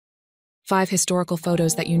5 historical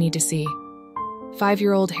photos that you need to see.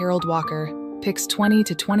 5-year-old Harold Walker picks 20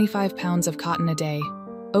 to 25 pounds of cotton a day.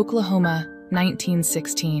 Oklahoma,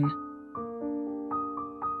 1916.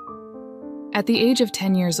 At the age of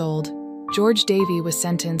 10 years old, George Davey was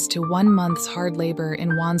sentenced to 1 month's hard labor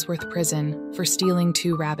in Wandsworth Prison for stealing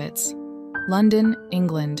 2 rabbits. London,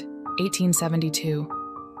 England, 1872.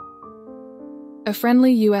 A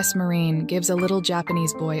friendly U.S. Marine gives a little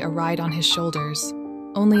Japanese boy a ride on his shoulders,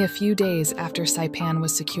 only a few days after Saipan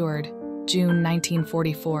was secured, June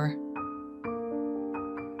 1944.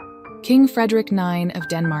 King Frederick IX of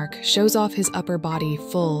Denmark shows off his upper body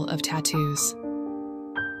full of tattoos.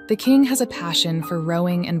 The king has a passion for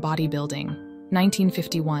rowing and bodybuilding,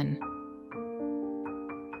 1951.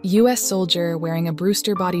 U.S. soldier wearing a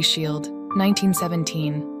Brewster body shield,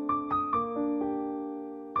 1917.